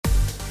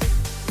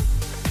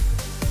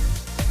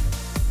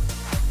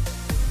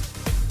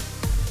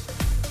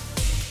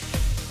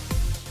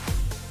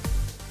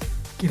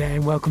G'day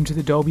and welcome to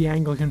the Dalby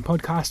Anglican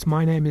Podcast.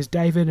 My name is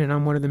David and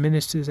I'm one of the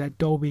ministers at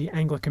Dalby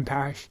Anglican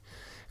Parish.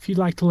 If you'd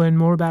like to learn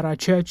more about our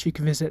church, you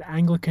can visit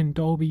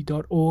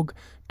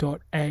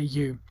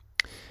anglicandalby.org.au.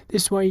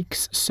 This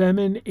week's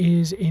sermon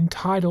is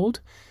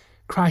entitled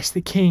Christ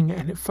the King,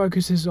 and it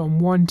focuses on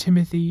 1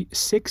 Timothy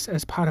 6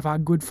 as part of our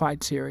Good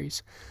Fight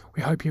series.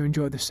 We hope you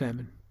enjoy the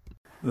sermon.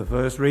 The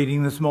first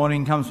reading this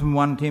morning comes from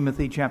 1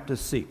 Timothy chapter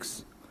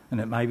 6. And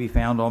it may be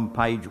found on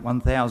page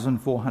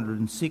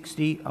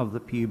 1460 of the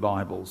Pew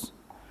Bibles.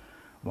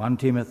 1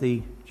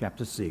 Timothy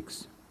chapter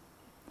 6.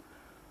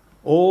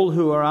 All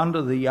who are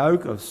under the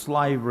yoke of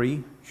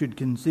slavery should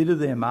consider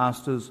their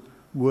masters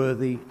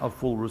worthy of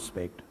full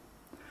respect,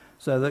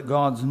 so that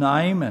God's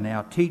name and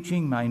our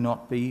teaching may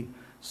not be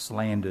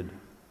slandered.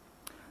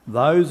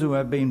 Those who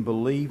have been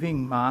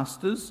believing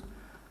masters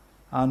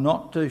are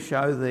not to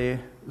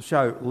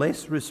show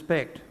less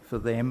respect for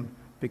them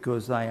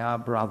because they are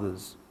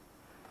brothers.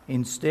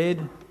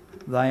 Instead,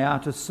 they are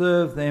to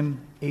serve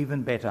them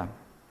even better,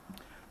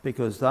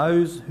 because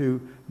those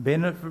who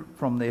benefit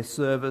from their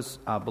service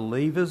are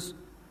believers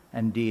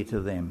and dear to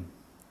them.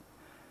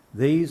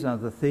 These are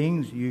the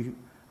things you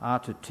are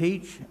to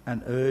teach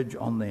and urge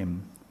on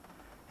them.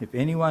 If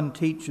anyone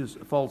teaches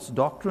false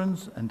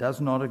doctrines and does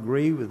not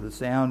agree with the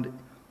sound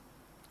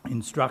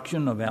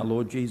instruction of our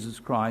Lord Jesus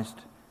Christ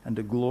and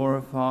to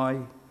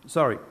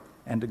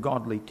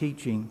godly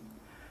teaching,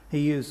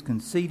 he is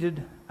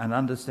conceited and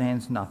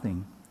understands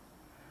nothing.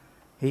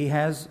 He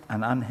has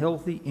an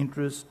unhealthy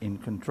interest in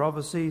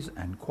controversies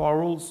and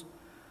quarrels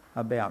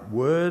about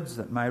words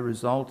that may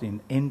result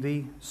in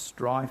envy,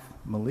 strife,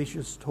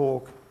 malicious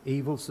talk,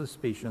 evil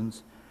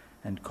suspicions,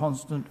 and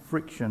constant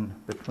friction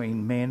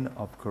between men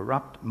of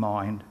corrupt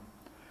mind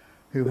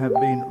who have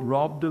been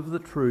robbed of the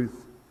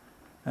truth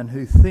and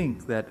who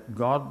think that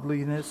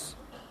godliness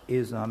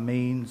is a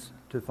means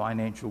to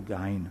financial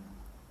gain.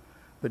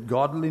 But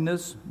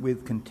godliness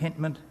with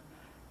contentment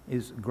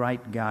is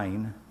great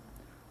gain,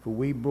 for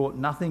we brought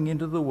nothing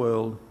into the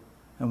world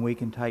and we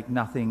can take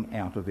nothing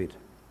out of it.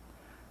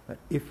 But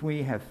if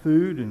we have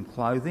food and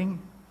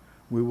clothing,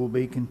 we will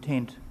be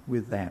content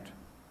with that.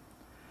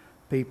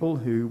 People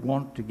who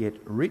want to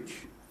get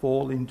rich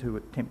fall into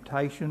a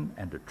temptation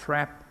and a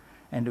trap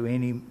and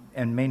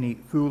many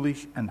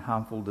foolish and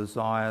harmful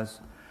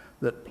desires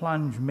that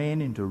plunge men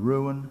into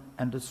ruin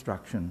and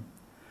destruction.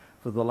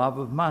 For the love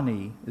of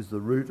money is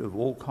the root of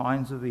all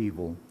kinds of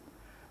evil.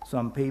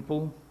 Some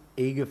people,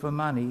 eager for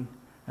money,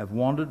 have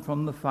wandered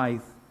from the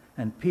faith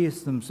and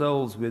pierced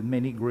themselves with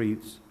many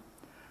griefs.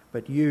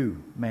 But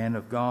you, man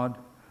of God,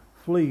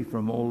 flee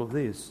from all of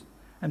this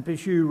and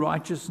pursue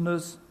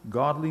righteousness,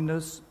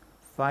 godliness,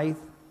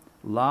 faith,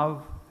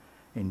 love,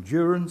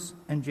 endurance,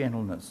 and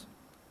gentleness.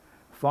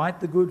 Fight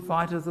the good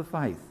fight of the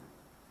faith.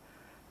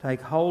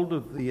 Take hold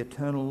of the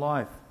eternal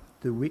life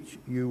to which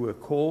you were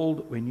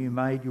called when you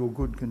made your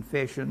good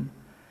confession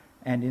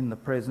and in the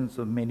presence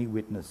of many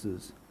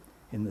witnesses,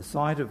 in the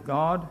sight of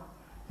God,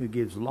 who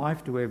gives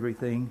life to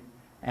everything,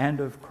 and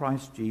of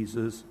Christ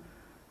Jesus,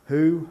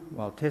 who,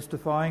 while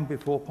testifying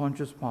before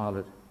Pontius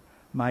Pilate,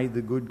 made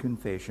the good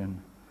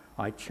confession.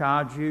 I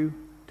charge you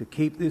to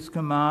keep this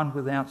command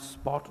without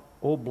spot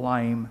or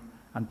blame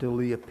until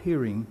the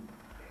appearing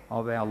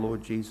of our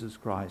Lord Jesus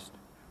Christ,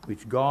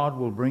 which God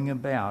will bring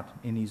about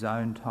in his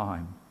own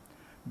time.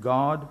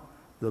 God,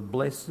 the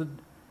blessed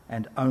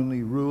and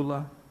only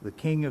ruler, the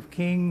King of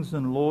kings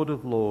and Lord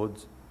of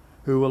lords,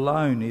 who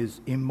alone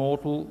is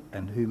immortal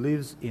and who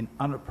lives in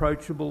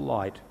unapproachable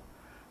light,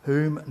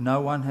 whom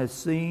no one has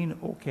seen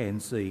or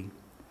can see.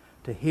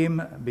 To him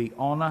be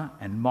honour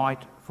and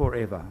might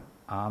forever.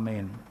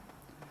 Amen.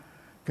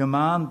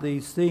 Command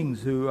those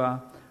who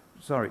are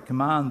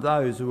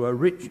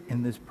rich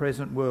in this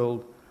present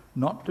world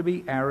not to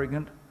be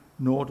arrogant,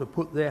 nor to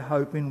put their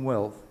hope in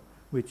wealth,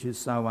 which is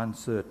so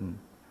uncertain,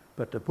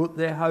 but to put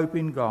their hope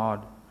in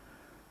God,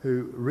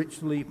 who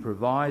richly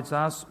provides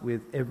us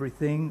with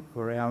everything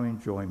for our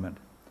enjoyment.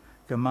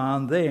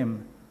 Command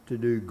them to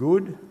do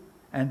good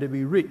and to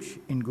be rich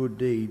in good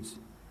deeds,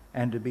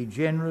 and to be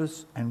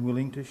generous and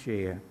willing to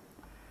share.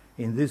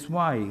 In this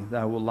way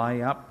they will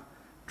lay up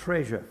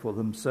treasure for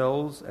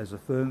themselves as a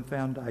firm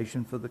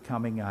foundation for the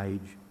coming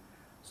age,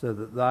 so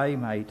that they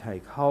may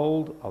take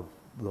hold of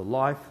the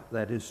life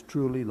that is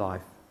truly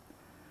life.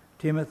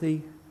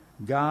 Timothy,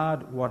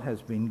 guard what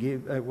has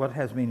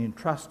been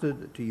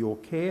entrusted to your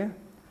care.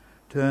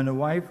 Turn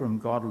away from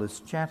godless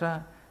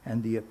chatter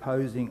and the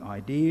opposing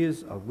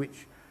ideas of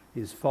which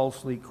is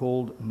falsely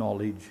called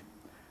knowledge,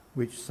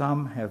 which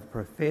some have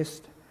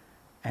professed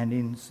and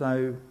in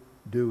so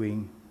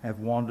doing have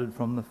wandered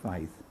from the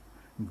faith.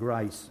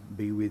 Grace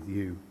be with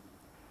you.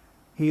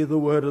 Hear the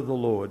word of the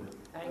Lord.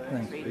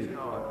 Thanks be to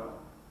God.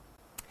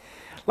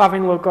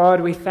 Loving Lord God,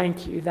 we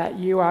thank you that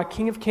you are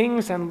King of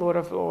kings and Lord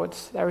of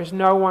lords. There is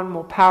no one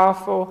more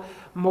powerful,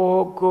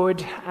 more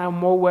good, and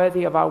more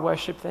worthy of our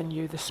worship than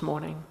you this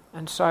morning.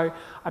 And so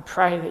I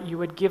pray that you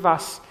would give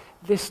us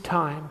this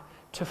time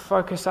to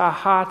focus our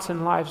hearts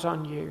and lives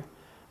on you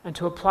and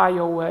to apply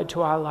your word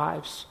to our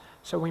lives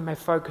so we may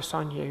focus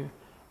on you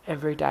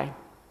every day.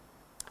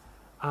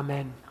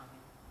 Amen.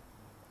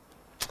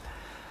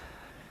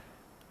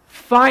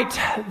 Fight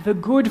the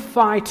good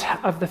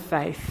fight of the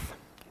faith.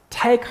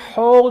 Take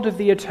hold of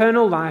the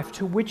eternal life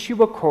to which you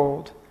were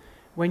called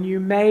when you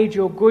made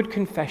your good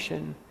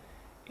confession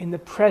in the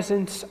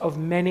presence of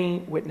many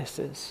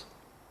witnesses.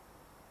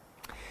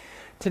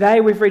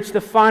 Today we've reached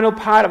the final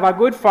part of our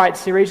Good Fight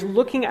series,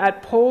 looking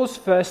at Paul's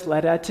first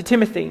letter to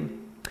Timothy.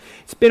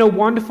 It's been a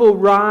wonderful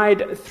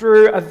ride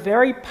through a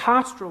very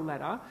pastoral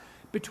letter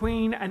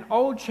between an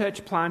old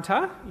church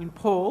planter in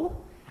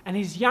Paul and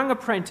his young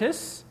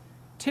apprentice,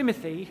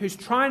 Timothy, who's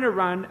trying to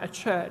run a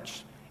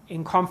church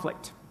in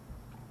conflict.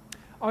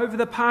 Over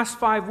the past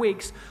 5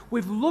 weeks,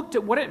 we've looked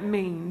at what it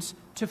means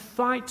to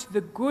fight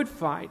the good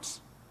fight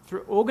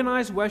through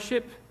organized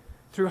worship,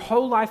 through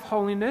whole life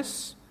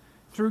holiness,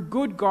 through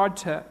good God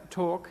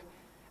talk,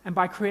 and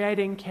by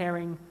creating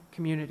caring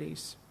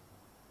communities.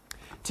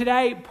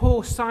 Today,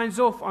 Paul signs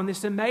off on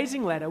this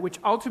amazing letter, which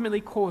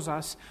ultimately calls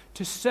us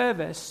to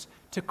service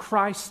to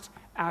Christ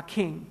our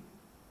King.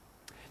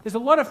 There's a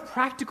lot of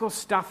practical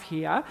stuff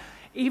here,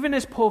 even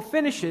as Paul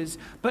finishes,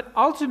 but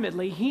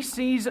ultimately he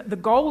sees the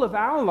goal of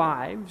our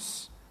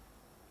lives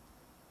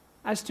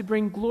as to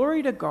bring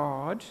glory to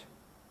God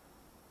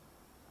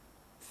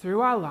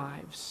through our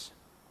lives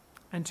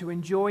and to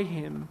enjoy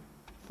Him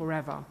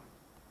forever.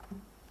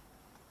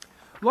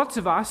 Lots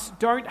of us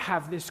don't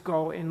have this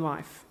goal in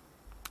life.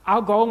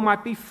 Our goal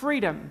might be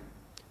freedom,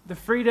 the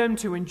freedom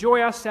to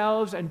enjoy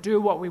ourselves and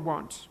do what we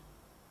want.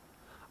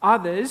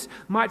 Others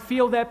might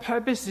feel their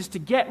purpose is to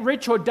get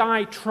rich or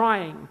die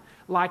trying,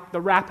 like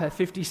the rapper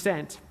 50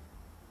 Cent.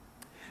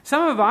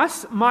 Some of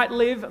us might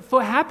live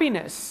for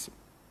happiness.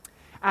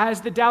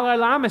 As the Dalai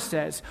Lama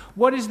says,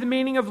 what is the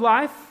meaning of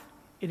life?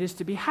 It is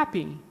to be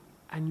happy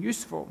and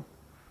useful.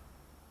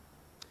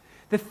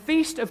 The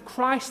Feast of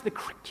Christ the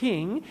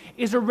King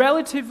is a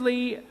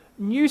relatively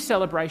new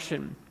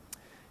celebration.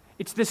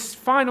 It's this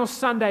final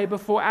Sunday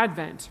before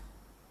Advent.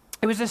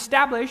 It was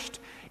established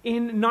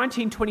in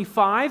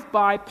 1925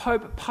 by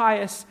Pope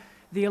Pius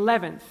XI.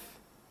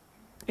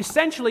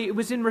 Essentially, it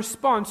was in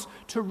response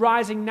to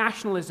rising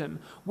nationalism.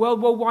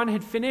 World War I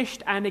had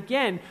finished, and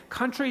again,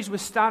 countries were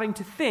starting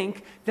to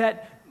think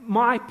that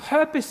my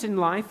purpose in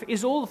life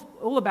is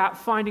all about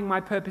finding my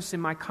purpose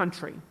in my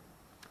country.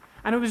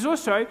 And it was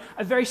also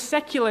a very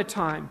secular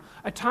time,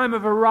 a time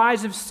of a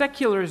rise of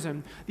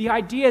secularism, the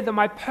idea that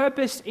my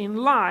purpose in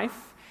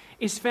life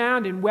is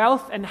found in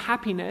wealth and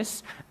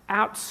happiness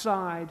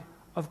outside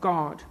of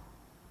God.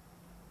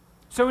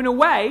 So in a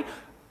way,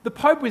 the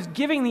Pope was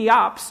giving the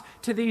ups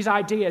to these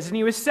ideas, and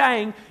he was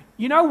saying,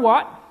 you know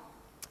what?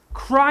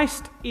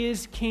 Christ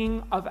is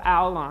King of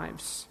our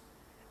lives,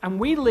 and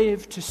we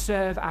live to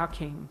serve our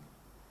King,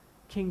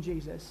 King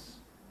Jesus.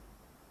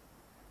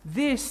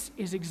 This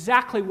is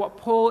exactly what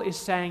Paul is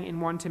saying in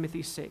 1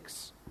 Timothy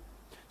 6.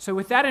 So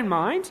with that in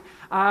mind,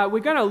 we're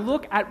going to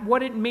look at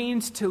what it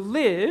means to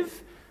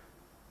live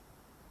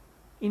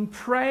in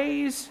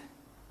praise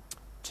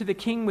to the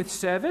King with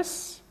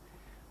service,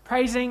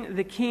 praising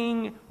the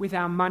King with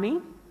our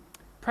money,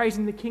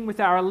 praising the King with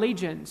our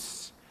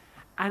allegiance,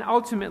 and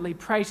ultimately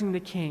praising the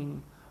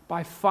King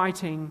by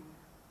fighting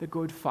the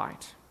good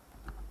fight.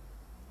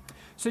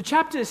 So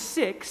chapter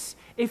 6,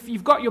 if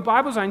you've got your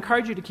Bibles, I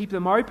encourage you to keep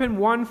them open,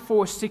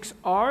 1460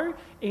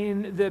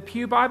 in the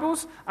Pew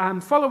Bibles.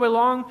 Follow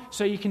along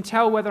so you can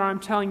tell whether I'm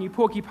telling you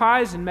porky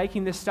pies and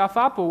making this stuff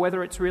up or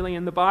whether it's really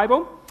in the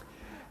Bible.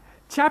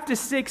 Chapter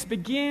 6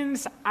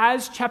 begins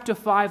as chapter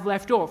 5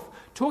 left off,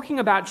 talking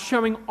about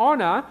showing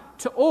honor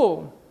to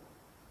all.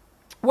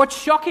 What's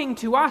shocking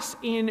to us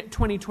in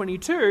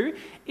 2022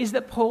 is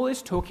that Paul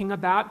is talking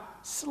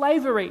about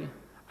slavery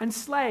and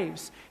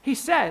slaves. He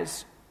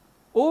says,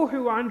 all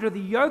who are under the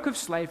yoke of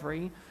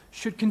slavery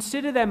should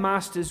consider their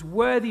masters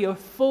worthy of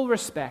full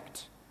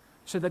respect,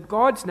 so that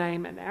God's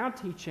name and our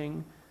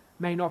teaching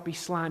may not be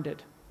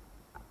slandered.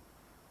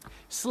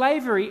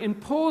 Slavery in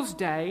Paul's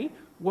day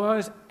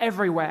was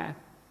everywhere.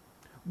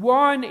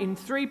 1 in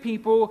 3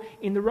 people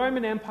in the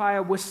Roman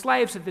Empire were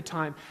slaves at the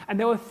time, and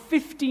there were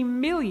 50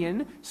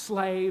 million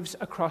slaves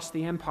across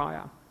the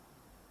empire.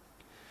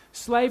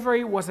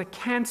 Slavery was a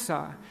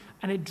cancer,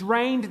 and it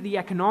drained the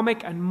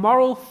economic and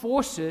moral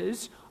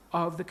forces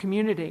of the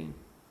community.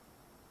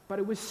 But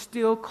it was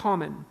still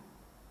common.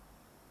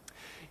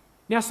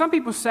 Now, some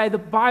people say the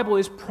Bible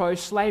is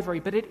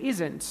pro-slavery, but it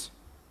isn't.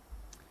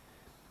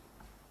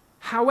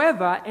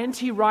 However,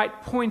 N.T.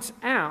 Wright points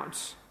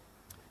out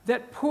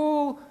that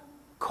Paul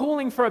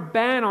calling for a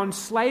ban on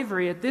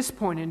slavery at this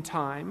point in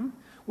time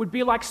would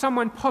be like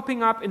someone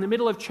popping up in the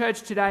middle of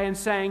church today and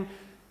saying,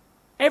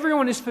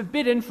 everyone is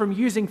forbidden from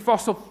using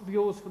fossil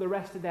fuels for the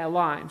rest of their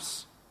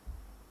lives.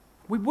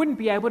 We wouldn't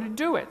be able to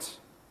do it.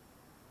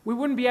 We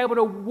wouldn't be able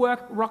to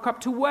rock up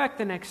to work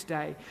the next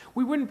day.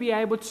 We wouldn't be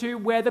able to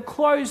wear the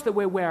clothes that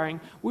we're wearing.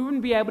 We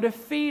wouldn't be able to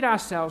feed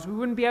ourselves. We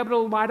wouldn't be able to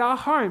light our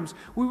homes.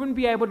 We wouldn't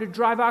be able to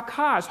drive our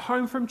cars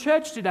home from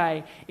church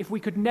today if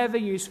we could never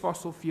use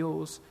fossil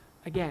fuels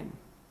again.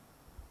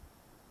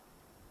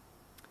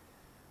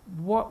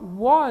 What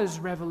was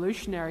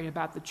revolutionary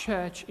about the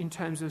church in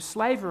terms of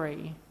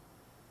slavery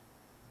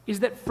is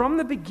that from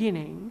the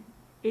beginning,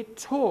 it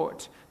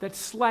taught that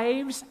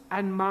slaves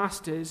and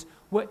masters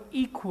were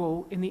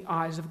equal in the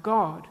eyes of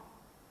God.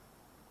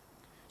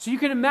 So you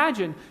can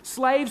imagine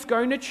slaves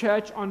going to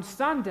church on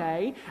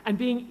Sunday and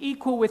being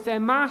equal with their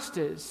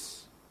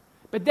masters,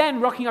 but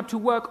then rocking up to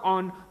work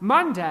on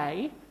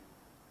Monday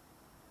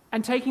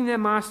and taking their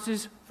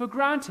masters for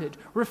granted,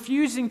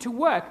 refusing to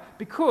work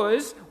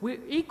because we're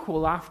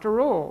equal after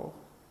all.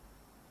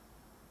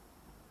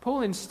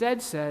 Paul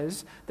instead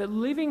says that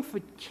living for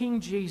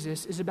King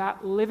Jesus is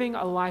about living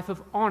a life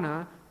of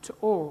honor to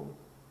all.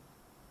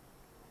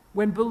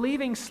 When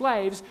believing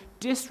slaves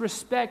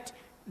disrespect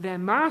their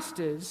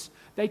masters,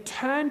 they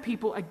turn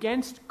people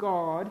against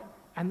God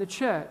and the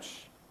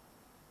church.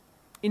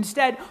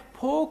 Instead,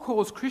 Paul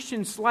calls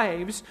Christian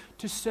slaves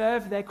to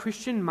serve their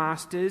Christian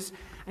masters,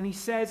 and he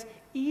says,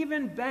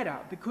 even better,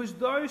 because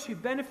those who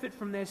benefit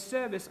from their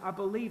service are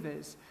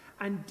believers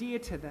and dear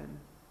to them.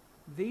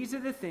 These are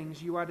the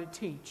things you are to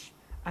teach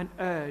and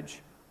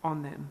urge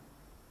on them.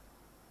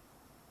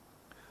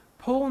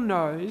 Paul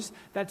knows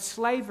that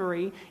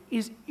slavery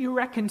is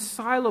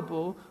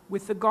irreconcilable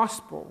with the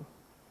gospel,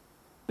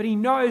 but he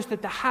knows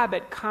that the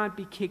habit can't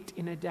be kicked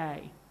in a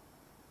day.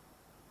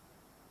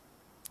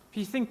 If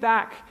you think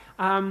back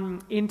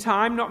in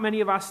time, not many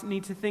of us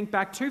need to think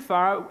back too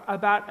far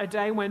about a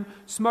day when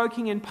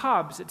smoking in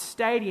pubs, at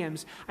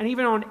stadiums, and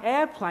even on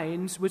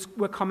airplanes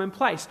were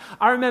commonplace.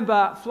 I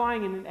remember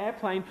flying in an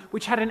airplane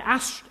which had an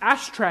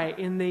ashtray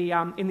in the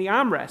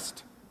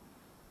armrest.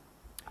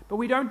 But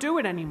we don't do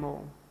it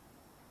anymore.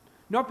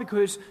 Not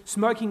because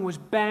smoking was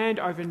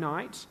banned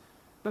overnight,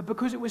 but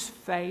because it was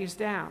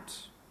phased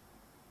out.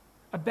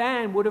 A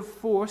ban would have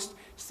forced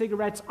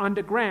cigarettes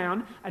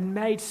underground and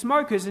made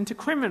smokers into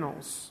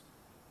criminals,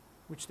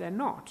 which they're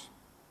not.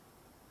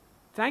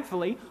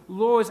 Thankfully,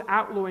 laws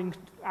outlawing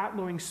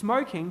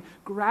smoking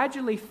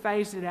gradually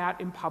phased it out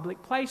in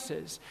public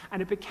places,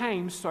 and it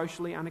became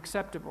socially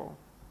unacceptable.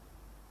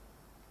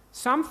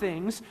 Some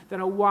things that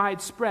are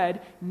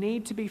widespread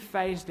need to be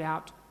phased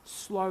out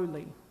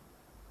slowly.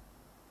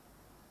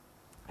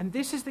 And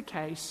this is the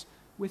case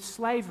with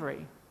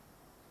slavery.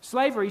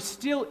 Slavery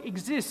still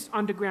exists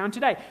underground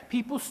today.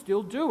 People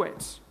still do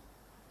it.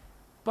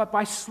 But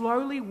by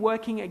slowly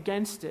working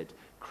against it,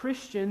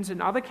 Christians and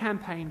other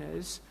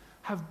campaigners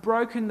have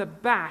broken the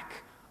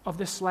back of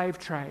the slave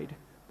trade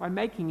by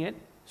making it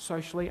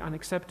socially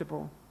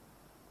unacceptable.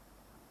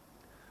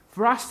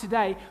 For us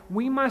today,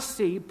 we must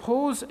see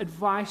Paul's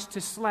advice to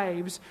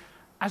slaves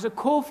as a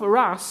call for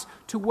us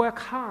to work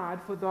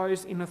hard for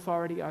those in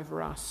authority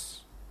over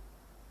us.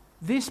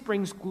 This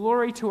brings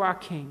glory to our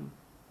King.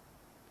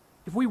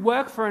 If we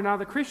work for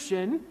another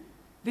Christian,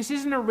 this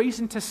isn't a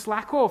reason to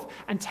slack off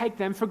and take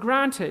them for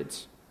granted.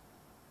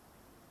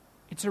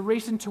 It's a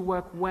reason to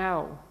work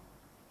well,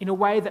 in a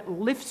way that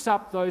lifts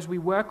up those we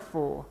work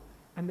for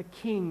and the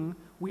King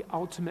we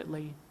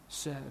ultimately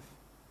serve.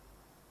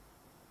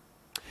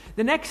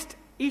 The next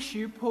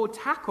issue Paul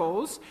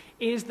tackles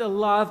is the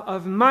love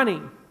of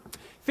money.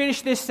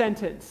 Finish this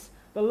sentence.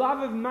 The love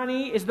of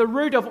money is the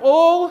root of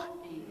all...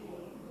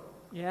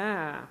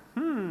 Yeah.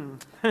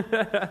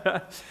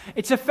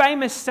 It's a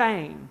famous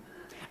saying,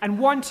 and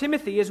 1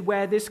 Timothy is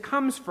where this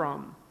comes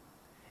from.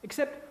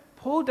 Except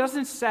Paul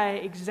doesn't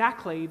say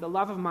exactly the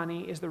love of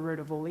money is the root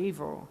of all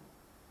evil.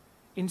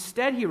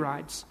 Instead, he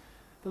writes,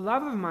 the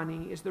love of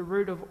money is the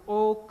root of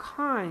all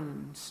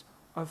kinds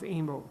of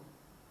evil.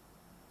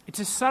 It's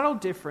a subtle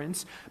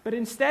difference, but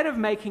instead of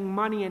making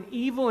money an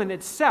evil in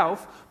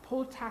itself,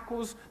 Paul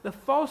tackles the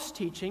false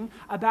teaching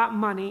about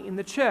money in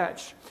the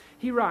church.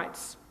 He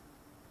writes,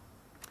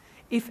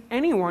 if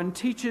anyone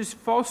teaches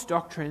false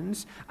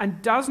doctrines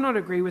and does not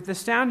agree with the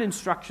sound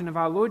instruction of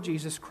our Lord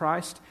Jesus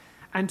Christ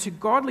and to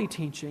godly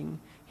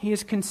teaching, he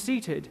is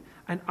conceited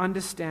and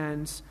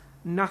understands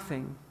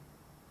nothing.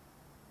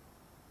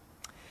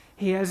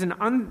 He has an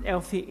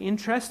unhealthy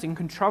interest in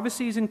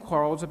controversies and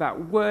quarrels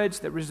about words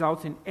that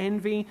result in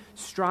envy,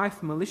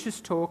 strife,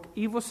 malicious talk,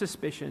 evil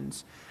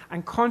suspicions,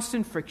 and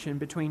constant friction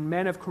between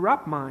men of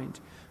corrupt mind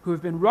who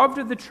have been robbed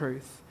of the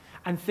truth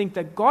and think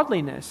that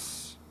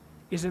godliness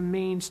is a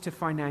means to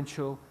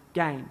financial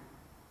gain.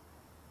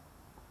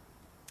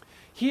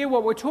 Here,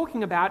 what we're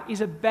talking about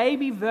is a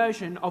baby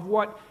version of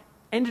what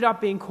ended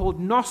up being called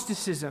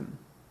Gnosticism.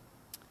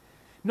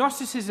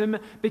 Gnosticism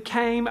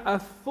became a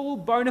full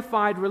bona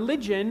fide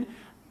religion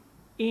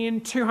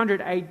in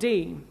 200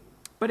 AD,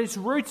 but its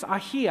roots are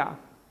here.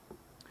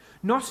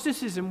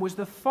 Gnosticism was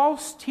the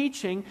false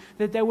teaching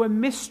that there were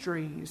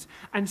mysteries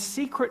and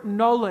secret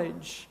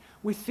knowledge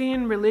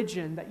within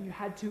religion that you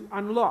had to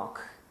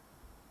unlock.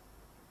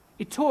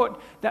 It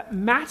taught that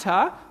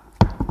matter,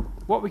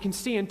 what we can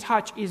see and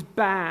touch, is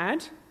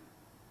bad,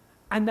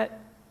 and that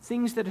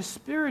things that are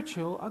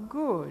spiritual are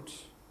good.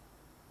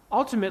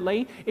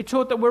 Ultimately, it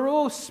taught that we're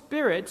all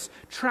spirits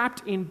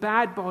trapped in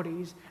bad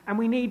bodies, and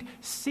we need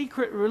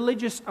secret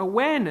religious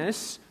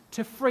awareness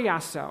to free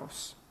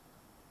ourselves.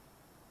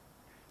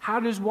 How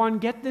does one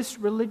get this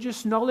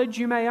religious knowledge,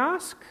 you may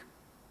ask?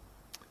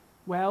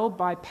 Well,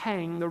 by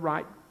paying the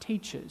right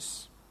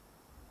teachers.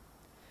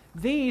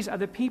 These are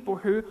the people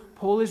who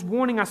Paul is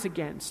warning us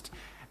against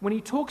when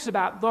he talks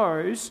about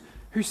those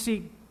who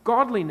see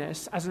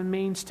godliness as a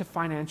means to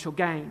financial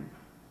gain.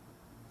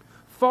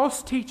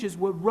 False teachers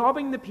were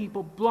robbing the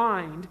people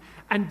blind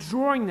and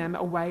drawing them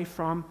away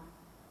from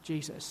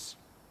Jesus.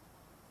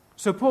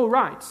 So Paul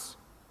writes,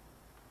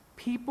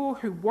 people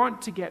who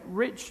want to get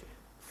rich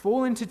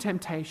fall into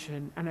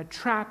temptation and a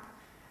trap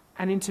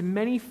and into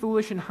many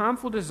foolish and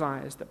harmful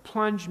desires that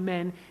plunge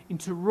men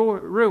into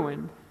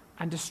ruin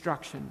and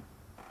destruction.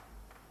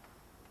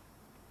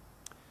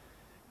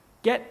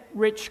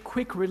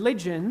 Get-rich-quick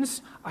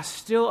religions are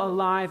still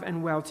alive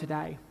and well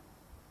today.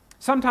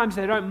 Sometimes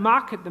they don't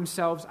market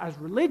themselves as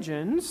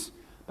religions,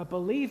 but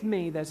believe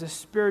me, there's a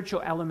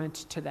spiritual element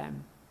to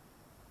them.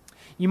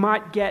 You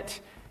might get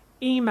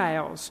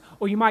emails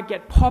or you might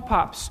get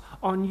pop-ups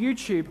on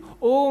YouTube,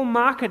 all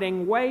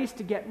marketing ways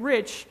to get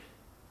rich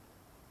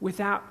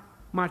without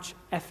much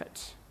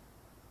effort.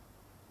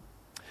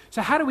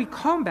 So how do we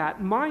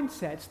combat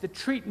mindsets that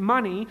treat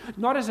money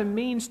not as a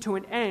means to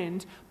an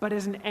end, but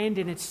as an end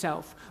in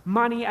itself?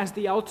 Money as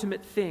the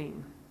ultimate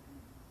thing.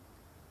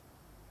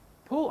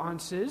 Paul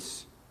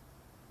answers,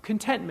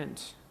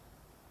 contentment.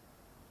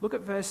 Look at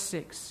verse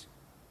 6.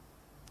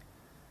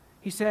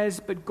 He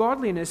says, "But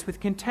godliness with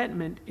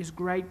contentment is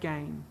great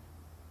gain.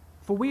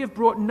 For we have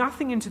brought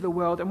nothing into the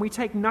world, and we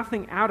take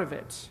nothing out of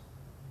it.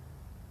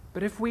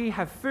 But if we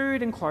have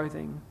food and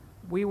clothing,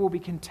 we will be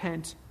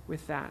content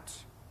with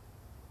that."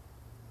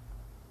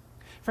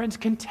 Friends,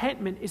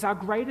 contentment is our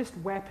greatest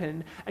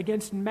weapon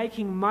against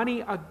making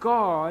money a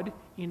god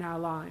in our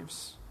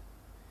lives.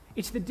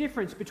 It's the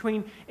difference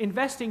between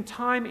investing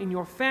time in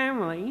your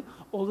family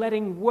or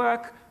letting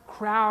work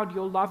crowd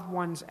your loved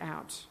ones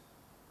out.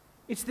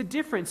 It's the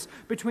difference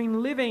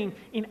between living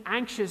in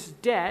anxious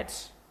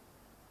debt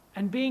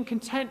and being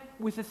content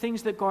with the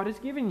things that God has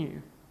given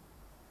you.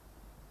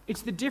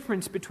 It's the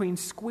difference between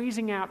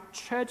squeezing out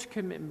church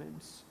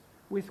commitments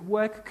with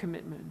work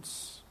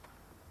commitments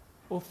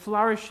or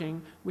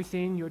flourishing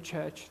within your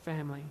church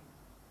family.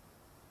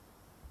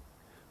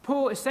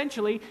 Paul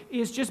essentially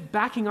is just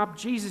backing up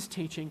Jesus'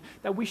 teaching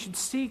that we should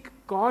seek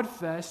God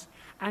first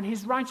and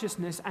his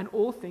righteousness, and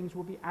all things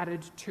will be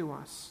added to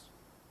us.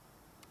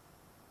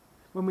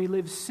 When we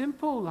live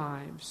simple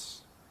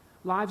lives,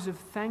 lives of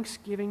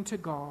thanksgiving to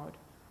God,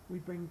 we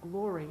bring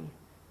glory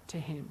to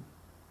him.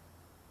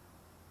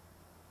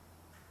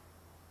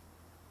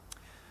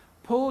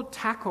 Paul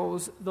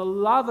tackles the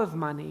love of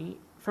money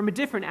from a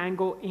different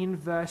angle in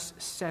verse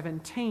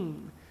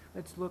 17.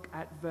 Let's look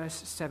at verse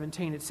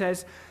 17. It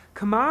says,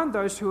 "Command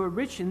those who are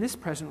rich in this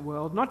present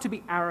world not to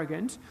be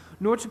arrogant,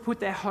 nor to put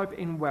their hope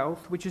in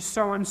wealth, which is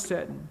so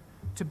uncertain,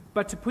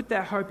 but to put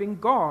their hope in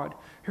God,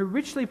 who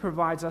richly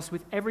provides us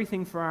with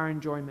everything for our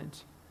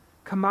enjoyment.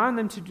 Command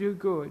them to do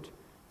good,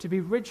 to be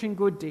rich in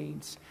good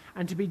deeds,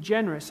 and to be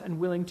generous and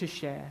willing to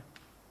share.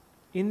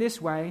 In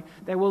this way,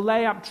 they will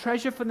lay up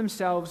treasure for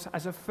themselves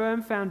as a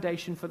firm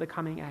foundation for the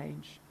coming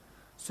age,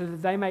 so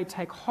that they may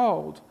take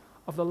hold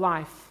of the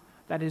life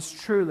that is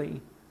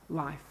truly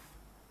life."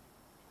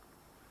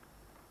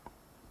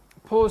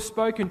 Paul has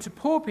spoken to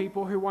poor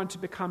people who want to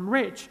become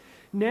rich.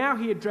 Now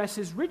he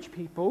addresses rich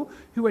people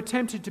who are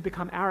tempted to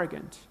become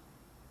arrogant.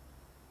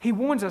 He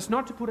warns us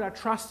not to put our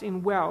trust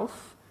in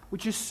wealth,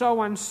 which is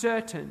so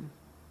uncertain.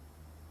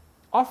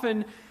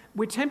 Often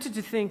we're tempted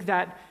to think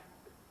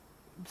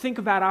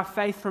about our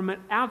faith from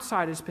an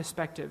outsider's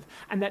perspective,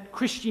 and that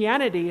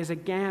Christianity is a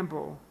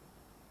gamble.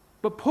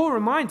 But Paul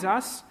reminds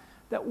us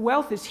that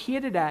wealth is here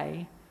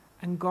today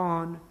and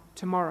gone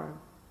tomorrow.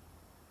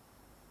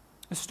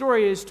 A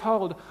story is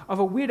told of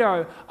a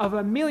widow of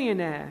a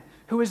millionaire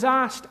who was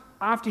asked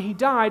after he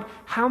died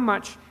how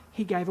much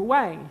he gave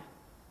away.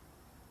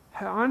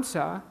 Her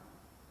answer,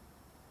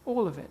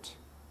 all of it.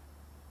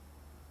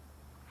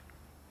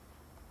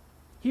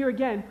 Here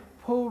again,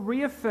 Paul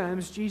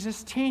reaffirms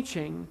Jesus'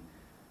 teaching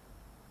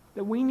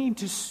that we need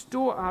to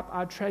store up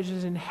our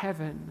treasures in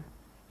heaven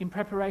in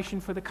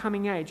preparation for the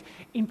coming age,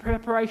 in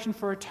preparation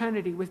for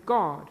eternity with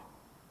God.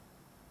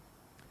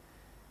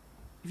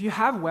 If you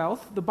have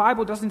wealth, the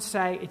Bible doesn't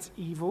say it's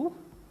evil.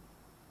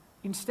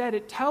 Instead,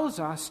 it tells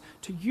us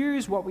to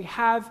use what we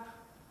have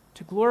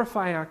to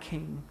glorify our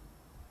King,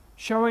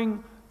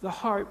 showing the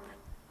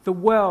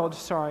world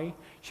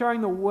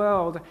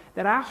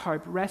that our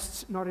hope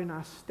rests not in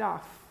our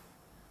stuff,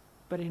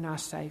 but in our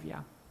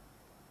Savior.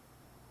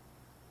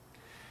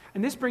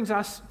 And this brings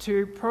us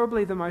to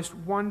probably the most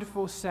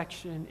wonderful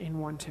section in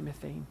 1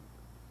 Timothy.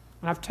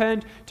 And I've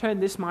turned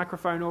this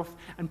microphone off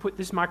and put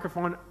this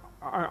microphone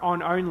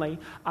on only,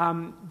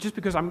 just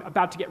because I'm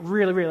about to get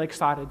really, really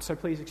excited, so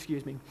please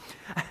excuse me.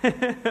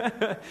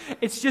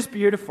 It's just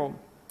beautiful.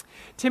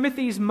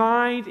 Timothy's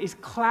mind is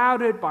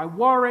clouded by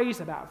worries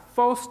about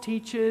false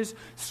teachers,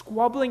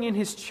 squabbling in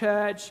his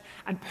church,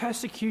 and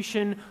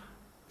persecution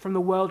from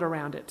the world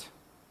around it.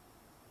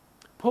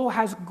 Paul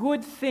has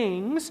good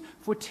things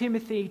for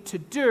Timothy to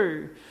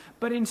do,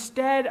 but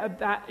instead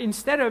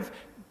of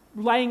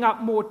laying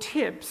up more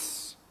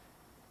tips,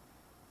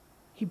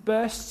 he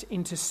bursts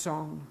into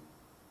song.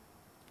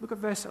 Look at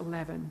verse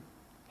 11.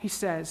 he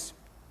says,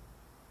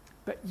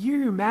 "But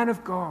you, man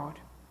of God."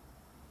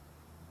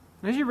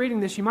 And as you're reading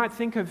this, you might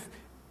think of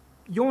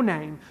your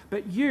name,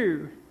 but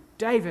you,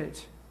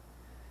 David,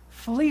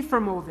 flee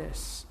from all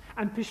this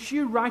and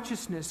pursue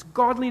righteousness,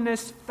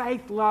 godliness,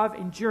 faith, love,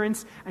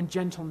 endurance, and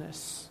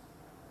gentleness.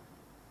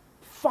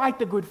 Fight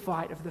the good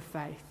fight of the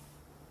faith.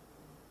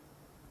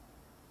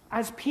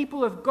 As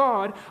people of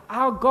God,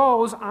 our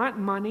goals aren't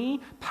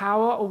money,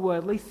 power, or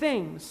worldly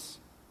things.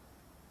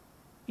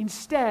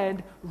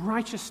 Instead,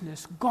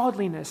 righteousness,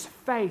 godliness,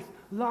 faith,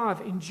 love,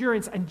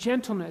 endurance, and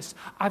gentleness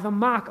are the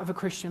mark of a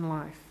Christian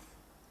life.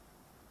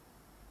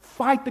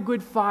 Fight the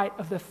good fight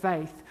of the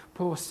faith,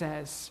 Paul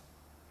says.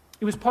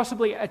 It was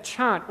possibly a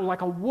chant or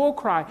like a war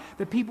cry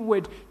that people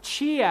would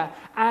cheer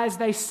as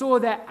they saw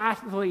their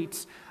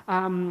athletes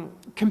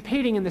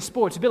competing in the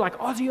sports. A bit like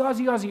Aussie,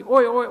 Aussie, Aussie,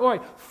 oi, oi, oi,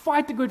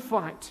 fight the good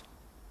fight.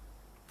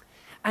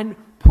 And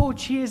Paul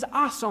cheers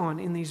us on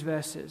in these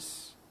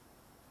verses.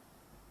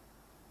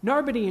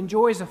 Nobody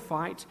enjoys a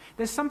fight.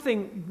 There's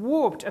something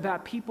warped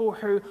about people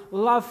who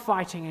love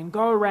fighting and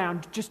go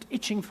around just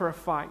itching for a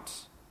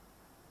fight.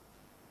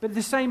 But at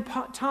the same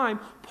time,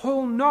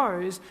 Paul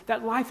knows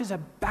that life is a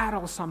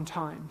battle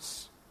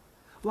sometimes.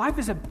 Life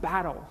is a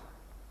battle.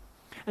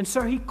 And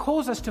so he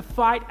calls us to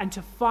fight and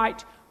to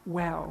fight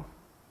well.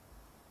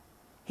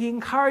 He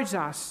encourages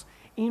us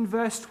in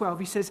verse 12.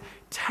 He says,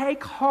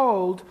 "Take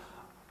hold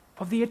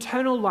of the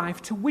eternal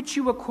life to which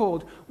you were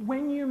called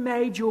when you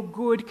made your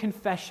good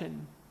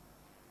confession."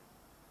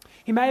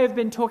 He may have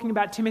been talking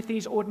about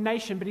Timothy's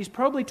ordination, but he's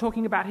probably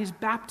talking about his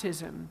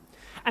baptism.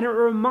 And it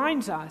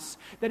reminds us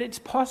that it's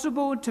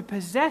possible to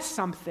possess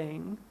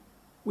something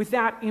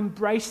without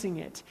embracing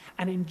it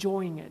and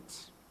enjoying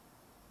it.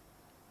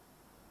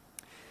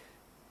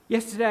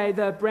 Yesterday,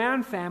 the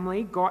Brown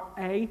family got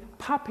a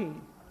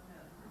puppy.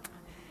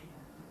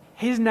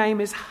 His name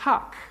is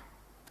Huck,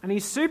 and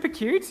he's super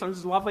cute, so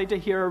it's lovely to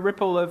hear a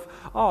ripple of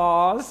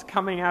ahs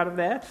coming out of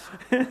there.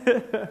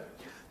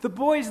 The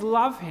boys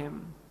love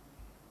him.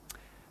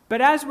 But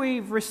as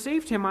we've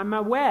received him, I'm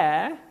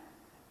aware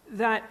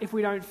that if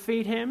we don't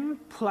feed him,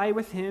 play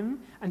with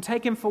him, and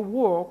take him for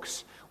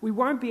walks, we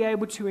won't be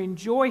able to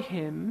enjoy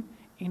him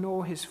in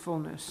all his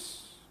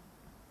fullness.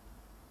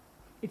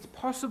 It's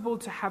possible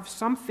to have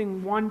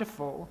something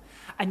wonderful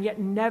and yet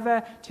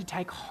never to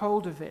take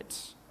hold of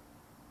it.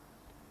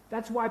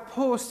 That's why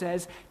Paul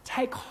says,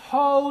 take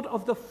hold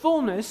of the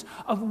fullness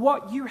of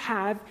what you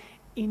have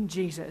in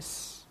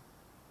Jesus.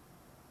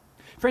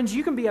 Friends,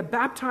 you can be a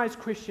baptized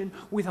Christian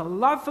with a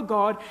love for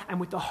God and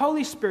with the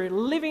Holy Spirit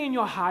living in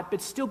your heart,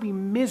 but still be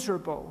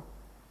miserable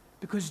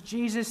because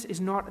Jesus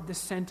is not at the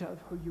center of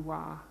who you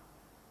are.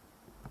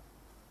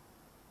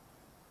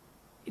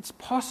 It's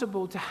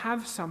possible to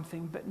have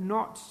something but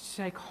not to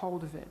take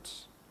hold of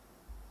it.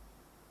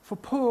 For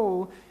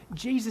Paul,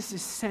 Jesus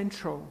is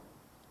central.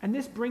 And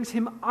this brings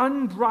him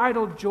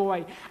unbridled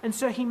joy. And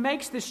so he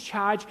makes this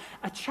charge,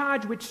 a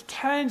charge which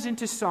turns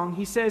into song.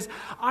 He says,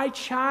 "I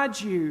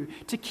charge you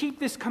to keep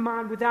this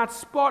command without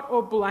spot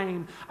or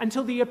blame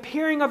until the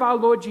appearing of our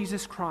Lord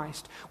Jesus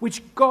Christ,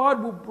 which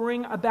God will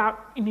bring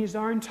about in his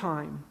own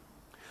time.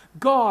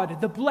 God,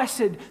 the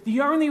blessed,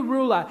 the only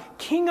ruler,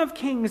 King of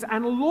kings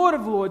and Lord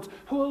of lords,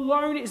 who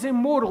alone is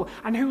immortal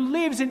and who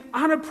lives in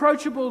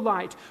unapproachable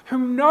light,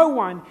 whom no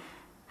one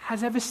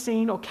has ever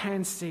seen or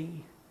can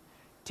see.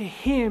 To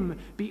him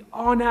be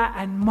honor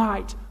and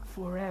might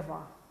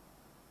forever."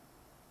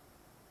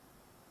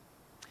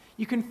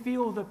 You can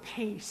feel the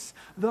peace,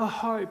 the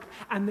hope,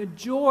 and the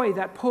joy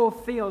that Paul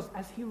feels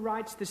as he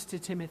writes this to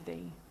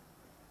Timothy.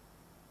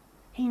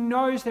 He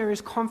knows there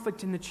is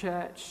conflict in the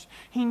church.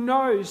 He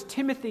knows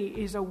Timothy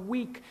is a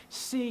weak,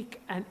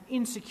 sick, and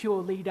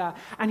insecure leader.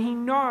 And he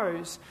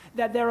knows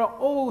that there are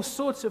all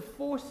sorts of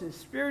forces,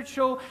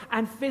 spiritual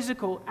and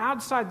physical,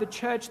 outside the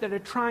church that are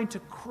trying to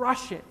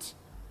crush it.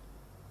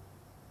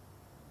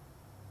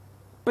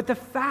 But the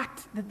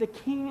fact that the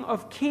King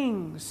of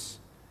Kings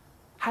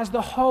has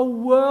the whole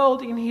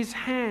world in his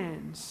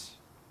hands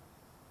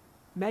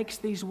makes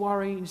these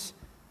worries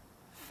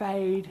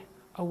fade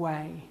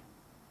away.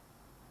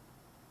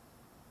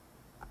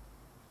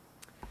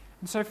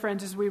 And so,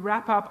 friends, as we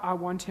wrap up our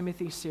 1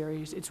 Timothy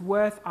series, it's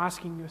worth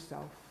asking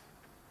yourself,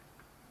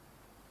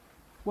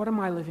 what am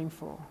I living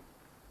for?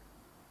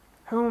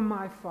 Who am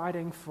I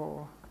fighting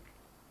for?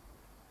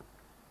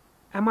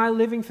 Am I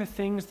living for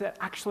things that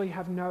actually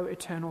have no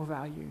eternal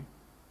value?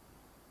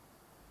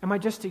 Am I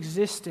just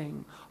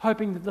existing,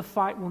 hoping that the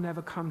fight will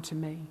never come to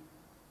me?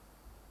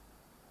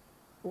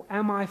 Or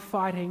am I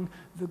fighting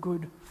the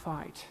good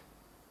fight?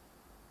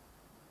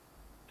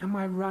 Am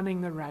I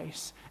running the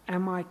race?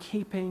 Am I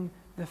keeping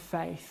the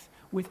faith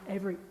with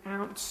every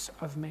ounce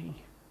of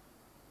me?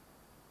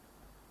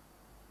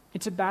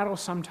 It's a battle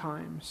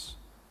sometimes,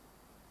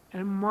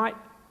 and it might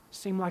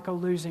seem like a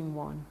losing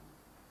one.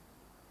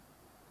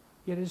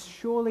 Yet as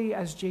surely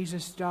as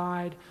Jesus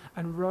died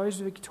and rose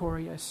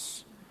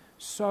victorious,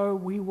 so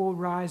we will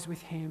rise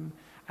with him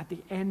at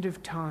the end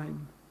of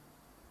time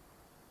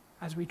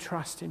as we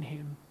trust in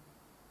him.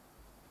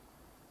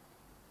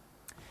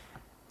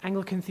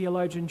 Anglican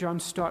theologian John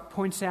Stott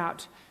points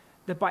out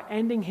that by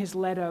ending his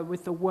letter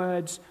with the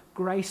words,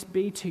 "Grace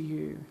be to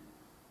you,"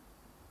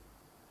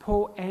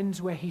 Paul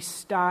ends where he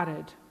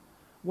started,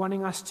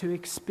 wanting us to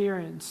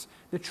experience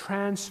the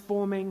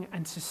transforming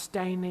and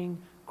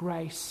sustaining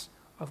grace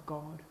of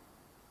God.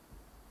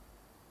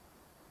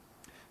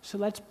 So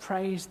let's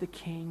praise the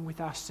King with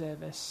our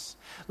service.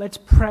 Let's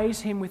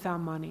praise him with our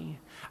money.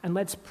 And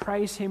let's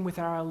praise him with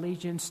our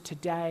allegiance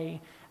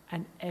today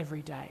and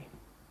every day.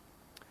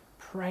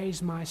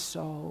 Praise my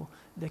soul,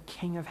 the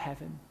King of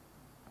heaven.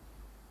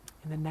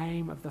 In the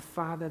name of the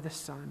Father, the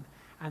Son,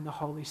 and the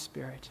Holy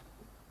Spirit.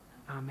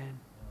 Amen.